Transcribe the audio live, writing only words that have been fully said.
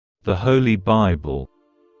The Holy Bible,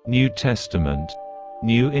 New Testament,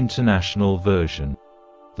 New International Version.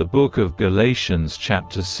 The Book of Galatians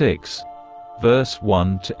chapter 6, verse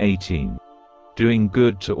 1 to 18. Doing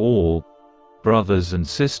good to all, brothers and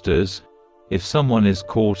sisters. If someone is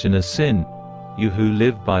caught in a sin, you who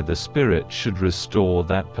live by the Spirit should restore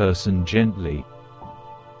that person gently.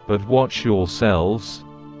 But watch yourselves,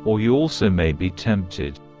 or you also may be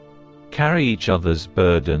tempted. Carry each other's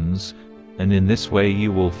burdens, and in this way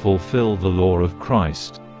you will fulfill the law of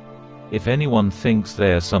Christ. If anyone thinks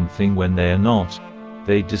they are something when they are not,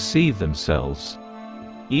 they deceive themselves.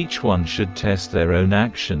 Each one should test their own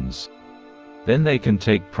actions. Then they can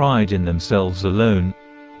take pride in themselves alone,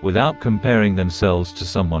 without comparing themselves to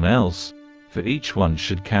someone else, for each one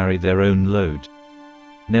should carry their own load.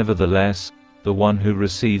 Nevertheless, the one who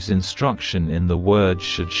receives instruction in the word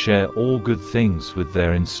should share all good things with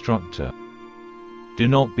their instructor. Do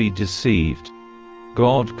not be deceived.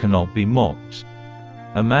 God cannot be mocked.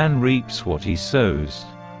 A man reaps what he sows.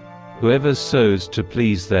 Whoever sows to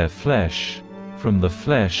please their flesh, from the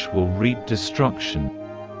flesh will reap destruction.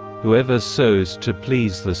 Whoever sows to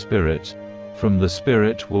please the Spirit, from the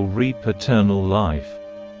Spirit will reap eternal life.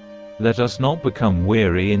 Let us not become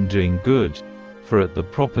weary in doing good, for at the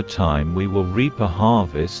proper time we will reap a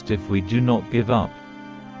harvest if we do not give up.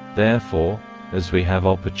 Therefore, as we have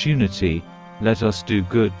opportunity, let us do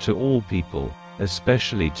good to all people,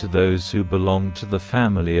 especially to those who belong to the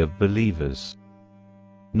family of believers.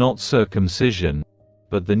 Not circumcision,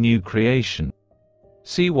 but the new creation.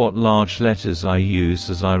 See what large letters I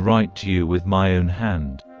use as I write to you with my own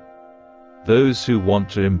hand. Those who want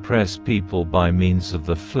to impress people by means of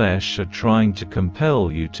the flesh are trying to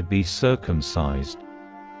compel you to be circumcised.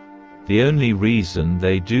 The only reason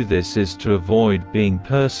they do this is to avoid being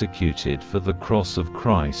persecuted for the cross of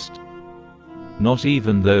Christ. Not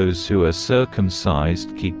even those who are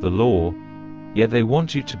circumcised keep the law, yet they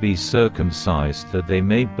want you to be circumcised that they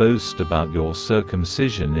may boast about your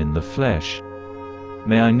circumcision in the flesh.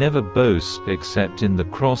 May I never boast except in the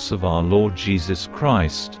cross of our Lord Jesus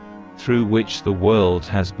Christ, through which the world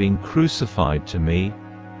has been crucified to me,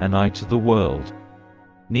 and I to the world.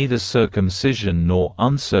 Neither circumcision nor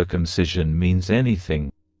uncircumcision means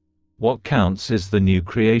anything. What counts is the new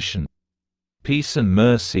creation. Peace and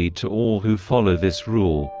mercy to all who follow this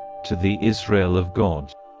rule, to the Israel of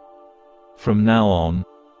God. From now on,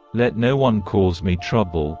 let no one cause me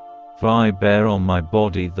trouble, for I bear on my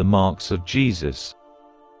body the marks of Jesus.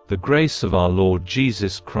 The grace of our Lord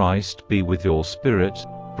Jesus Christ be with your spirit,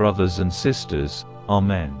 brothers and sisters.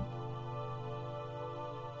 Amen.